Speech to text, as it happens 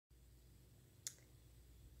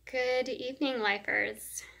Good evening,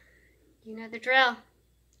 lifers. You know the drill.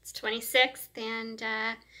 It's 26th and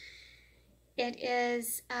it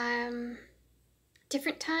is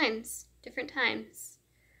different times.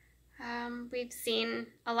 We've seen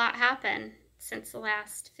a lot happen since the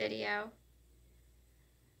last video,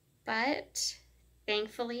 but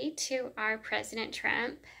thankfully to our President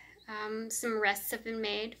Trump, some arrests have been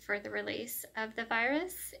made for the release of the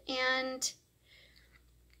virus, and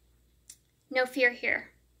no fear here.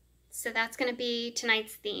 So that's going to be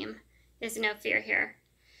tonight's theme, is no fear here.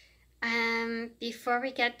 Before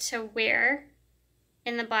we get to where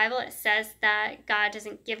in the Bible it says that God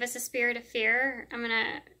doesn't give us a spirit of fear, I'm going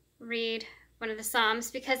to read one of the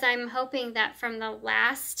Psalms, because I'm hoping that from the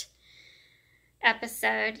last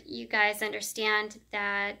episode you guys understand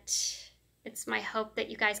that it's my hope that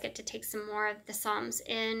you guys get to take some more of the Psalms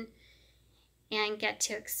in and get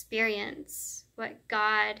to experience what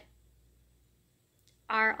God,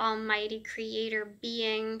 our almighty creator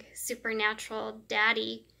being, supernatural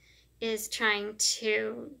daddy, is trying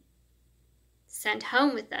to send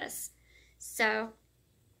home with us. So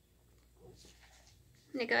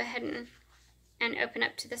I'm going to go ahead and open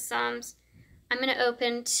up to the Psalms. I'm going to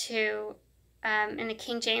open to, in the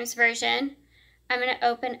King James Version, I'm going to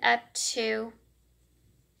open up to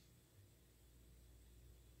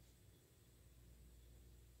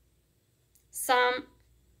Psalm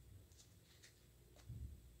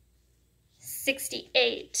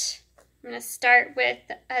 68. I'm going to start with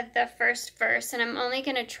the first verse, and I'm only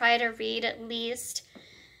going to try to read at least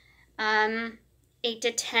 8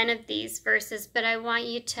 to 10 of these verses, but I want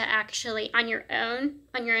you to actually, on your own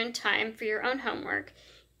time, for your own homework,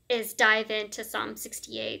 is dive into Psalm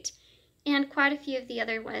 68 and quite a few of the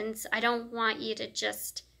other ones. I don't want you to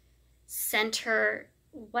just center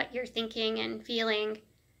what you're thinking and feeling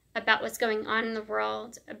about what's going on in the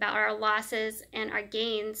world, about our losses and our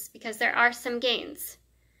gains, because there are some gains.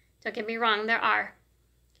 Don't get me wrong, there are.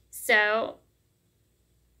 So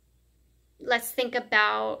let's think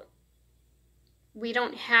about, we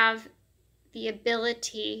don't have the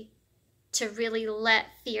ability to really let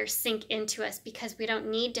fear sink into us because we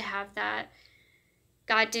don't need to have that.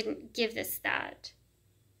 God didn't give us that.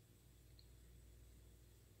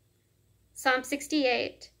 Psalm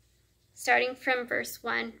 68, starting from verse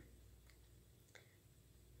 1.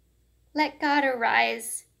 Let God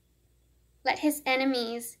arise, let his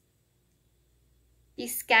enemies be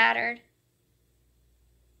scattered.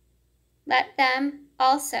 Let them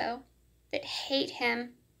also that hate him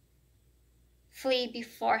flee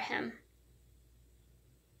before him.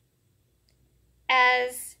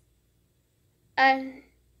 As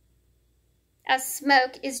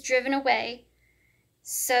smoke is driven away,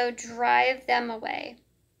 so drive them away.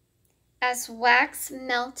 As wax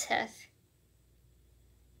melteth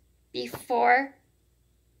before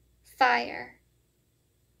fire,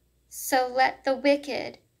 so let the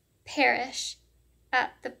wicked perish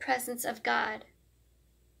at the presence of God.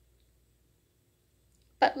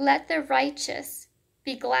 But let the righteous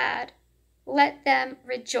be glad, let them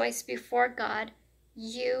rejoice before God.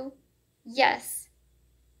 Yes,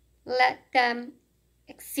 let them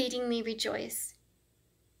exceedingly rejoice.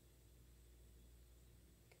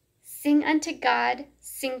 Sing unto God,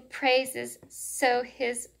 sing praises, so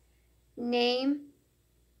his name,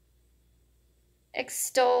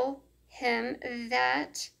 extol him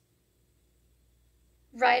that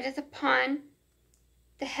rideth upon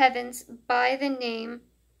the heavens by the name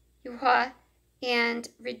Yahuwah, and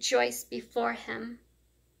rejoice before him.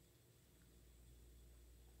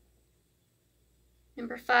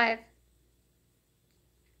 Number 5.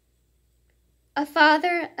 A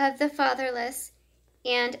father of the fatherless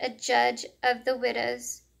and a judge of the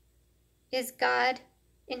widows is God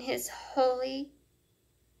in his holy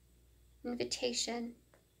invitation.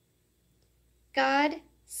 God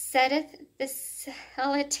setteth the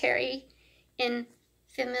solitary in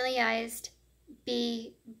familiarized,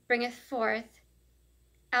 bringeth forth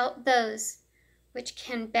out those which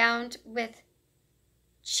can bound with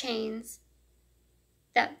chains,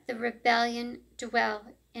 that the rebellion dwell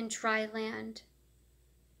in dry land.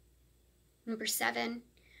 Number 7.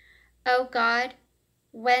 O God,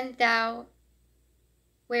 when thou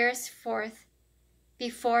wearest forth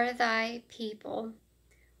before thy people,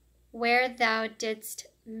 where thou didst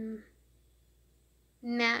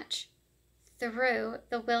march through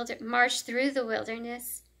the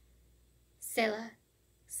wilderness, Selah,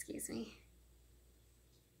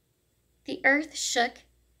 The earth shook,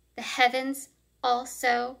 the heavens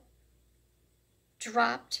also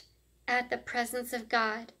dropped at the presence of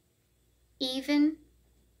God, even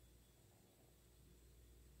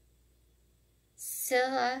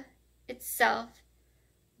Selah itself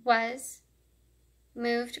was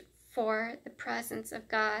moved for the presence of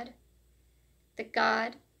God, the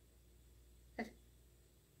God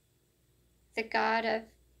of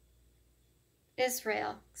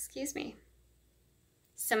Israel. Excuse me.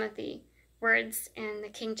 Some of the words in the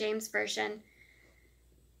King James Version,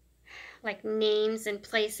 like names and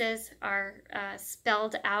places, are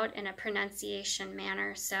spelled out in a pronunciation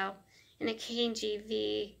manner. So in the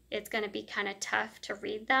KJV, it's going to be kind of tough to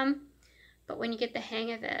read them. But when you get the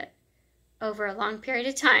hang of it over a long period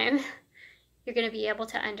of time, you're going to be able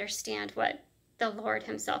to understand what the Lord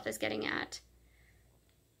himself is getting at.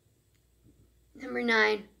 Number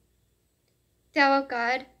 9. Thou, O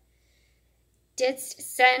God, didst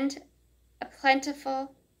send a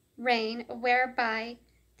plentiful rain, whereby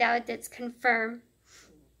thou didst confirm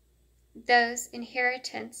those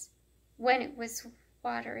inheritance when it was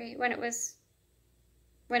watery, when it was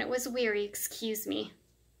weary, excuse me.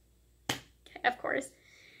 Okay, of course.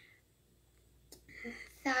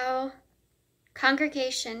 Thou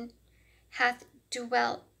congregation hath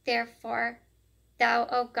dwelt, therefore, thou,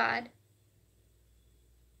 O God,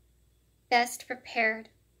 best prepared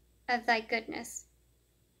of thy goodness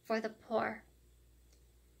for the poor.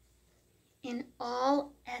 In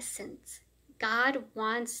all essence, God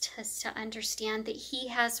wants us to understand that he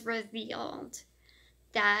has revealed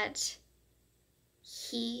that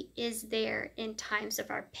he is there in times of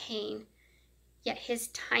our pain, yet his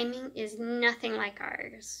timing is nothing like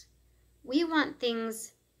ours. We want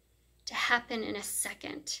things to happen in a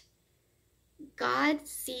second. God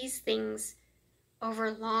sees things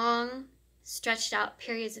over long, stretched out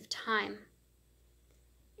periods of time.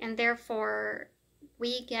 And therefore,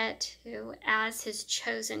 we get to, as his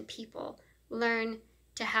chosen people, learn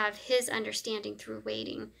to have his understanding through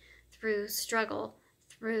waiting, through struggle,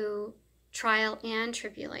 through trial and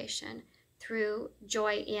tribulation, through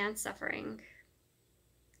joy and suffering.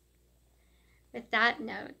 With that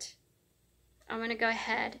note, I'm going to go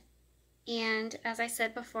ahead and, as I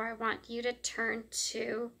said before, I want you to turn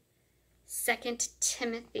to 2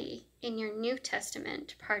 Timothy in your New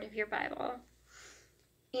Testament part of your Bible.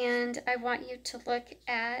 And I want you to look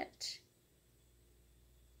at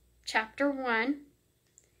chapter 1,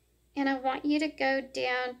 and I want you to go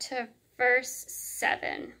down to verse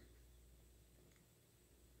 7.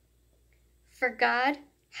 For God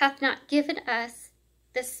hath not given us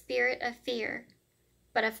the spirit of fear,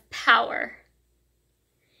 but of power,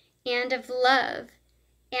 and of love,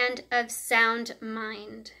 and of sound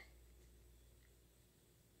mind.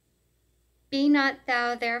 Be not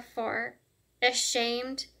thou therefore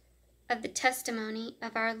ashamed of the testimony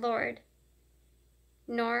of our Lord,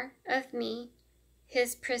 nor of me,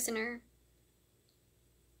 his prisoner,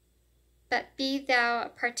 but be thou a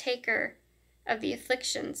partaker of the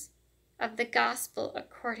afflictions of the gospel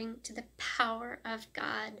according to the power of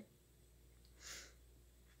God.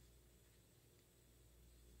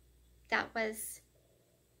 That was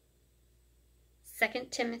 2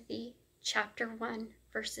 Timothy chapter 1,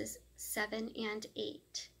 verses 7 and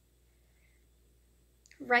 8.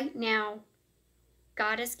 Right now,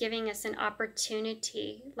 God is giving us an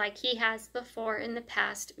opportunity, like he has before in the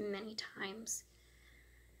past many times,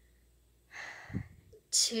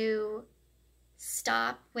 to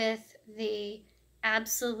stop with the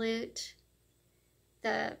absolute,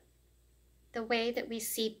 the way that we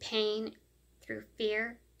see pain through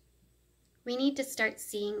fear. We need to start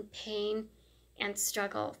seeing pain and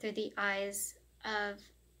struggle through the eyes of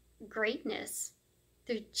greatness,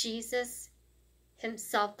 through Jesus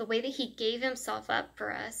himself, the way that he gave himself up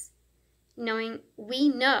for us, knowing we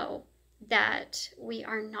know that we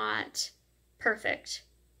are not perfect,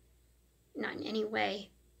 not in any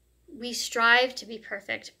way. We strive to be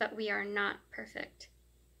perfect, but we are not perfect.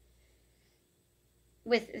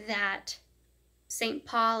 With that, St.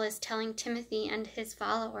 Paul is telling Timothy and his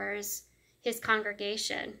followers, his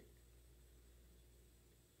congregation,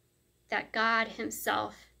 that God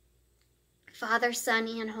himself, Father, Son,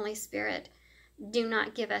 and Holy Spirit, do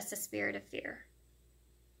not give us a spirit of fear.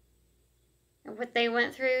 And what they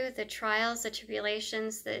went through, the trials, the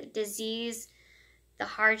tribulations, the disease, the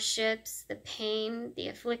hardships, the pain, the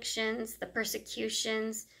afflictions, the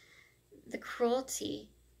persecutions, the cruelty,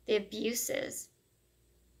 the abuses.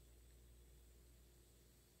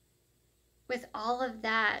 With all of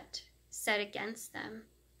that set against them,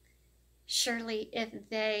 surely if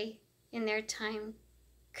they, in their time,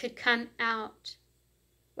 could come out,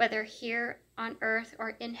 whether here on earth or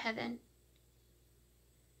in heaven,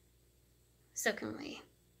 so can we.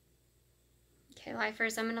 Okay,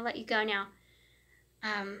 lifers, I'm going to let you go now.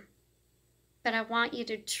 But I want you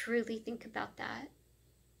to truly think about that.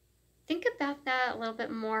 think about that a little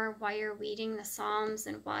bit more while you're reading the Psalms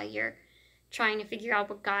and while you're trying to figure out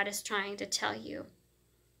what God is trying to tell you.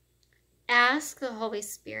 Ask the Holy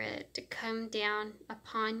Spirit to come down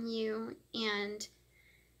upon you and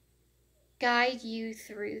guide you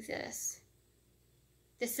through this.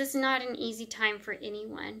 This is not an easy time for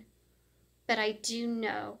anyone, but I do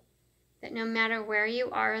know that no matter where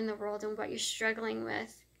you are in the world and what you're struggling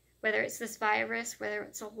with, whether it's this virus, whether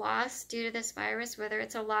it's a loss due to this virus, whether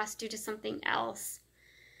it's a loss due to something else,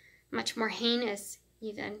 much more heinous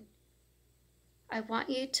even, I want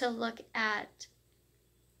you to look at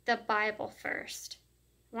the Bible first.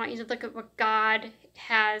 I want you to look at what God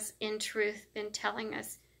has in truth been telling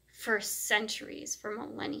us for centuries, for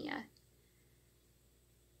millennia.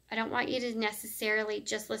 I don't want you to necessarily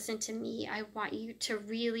just listen to me. I want you to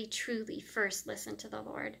really, truly first listen to the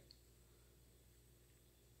Lord.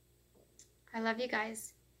 I love you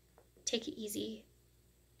guys. Take it easy.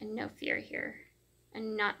 And no fear here.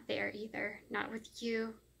 And not there either. Not with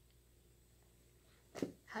you.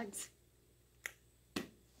 Hugs.